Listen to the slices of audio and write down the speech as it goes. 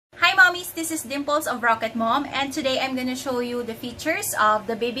guys, this is Dimples of Rocket Mom, and today I'm gonna show you the features of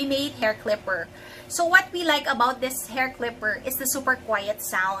the BABYMATE Hair Clipper. So what we like about this hair clipper is the super quiet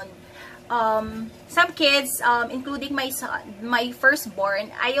sound. Some kids, including my son, my firstborn,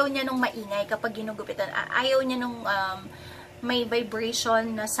 ayaw niya nung maingay kapag ginugupitan. Ayaw niya nung may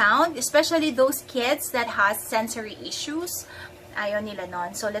vibration na sound, especially those kids that has sensory issues. Ayaw nila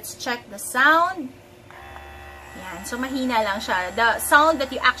nun. So let's check the sound. Yan. So, mahina lang siya. The sound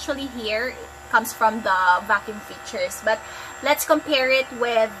that you actually hear comes from the vacuum features. But, let's compare it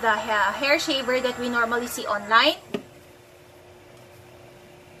with the hair shaver that we normally see online.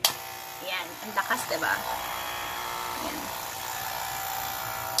 Yan. Ang lakas, diba? Yan.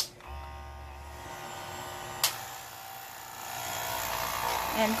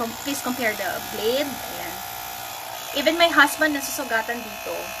 And, please compare the blade. Ayan. Even my husband nasusugatan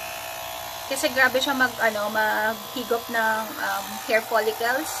dito. Kasi grabe siya maghigop ng hair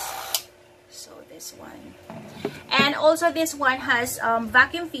follicles. So, this one. And also, this one has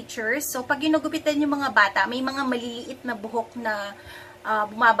vacuum features. So, pag ginugupitan yung mga bata, may mga maliliit na buhok na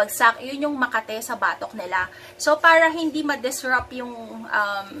bumabagsak. Yun yung makate sa batok nila. So, para hindi ma-disrupt yung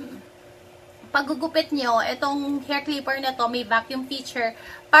paggugupit nyo, itong hair clipper na to, may vacuum feature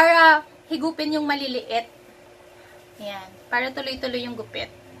para higupin yung maliliit. Yan. Para tuloy-tuloy yung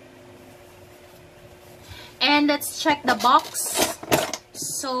gupit. And let's check the box.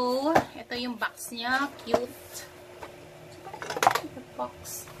 So, ito yung box niya. Cute. The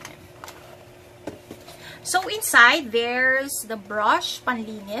box. So, inside, there's the brush,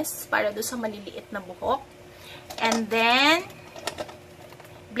 panlinis, para doon sa maliliit na buhok. And then,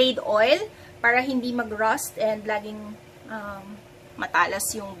 blade oil, para hindi mag-rust and laging matalas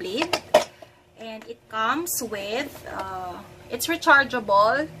yung blade. And it comes with, it's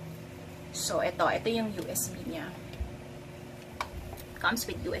rechargeable. So, ito yung USB niya. Comes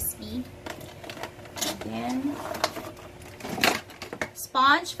with USB. And then,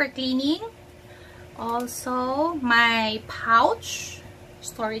 sponge for cleaning. Also, my pouch.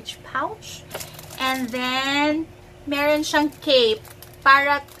 Storage pouch. And then, meron siyang cape.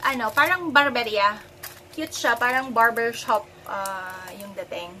 Para, parang barberia. Cute siya. Parang barbershop yung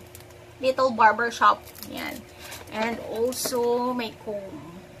dating. Little barbershop. Yan. And also, may comb.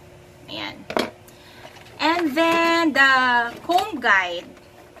 Ayan. And then, the comb guide.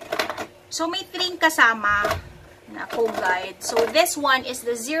 So, may 3 kasama na comb guide. So, this one is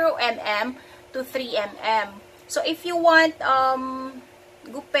the 0mm to 3mm. So, if you want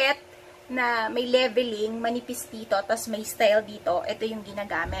gupit na may leveling, manipis dito, tas may style dito, ito yung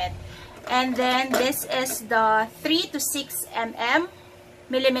ginagamit. And then, this is the 3 to 6mm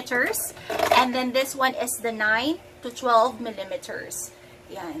millimeters. And then, this one is the 9 to 12 millimeters.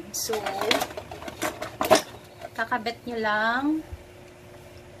 Yan. So, kakabit nyo lang.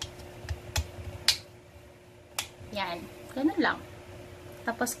 Yan. Ganun lang.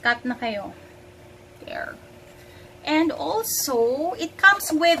 Tapos, cut na kayo. There. And also, it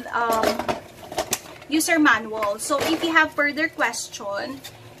comes with user manual. So, if you have further question,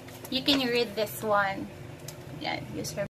 you can read this one. Yan. User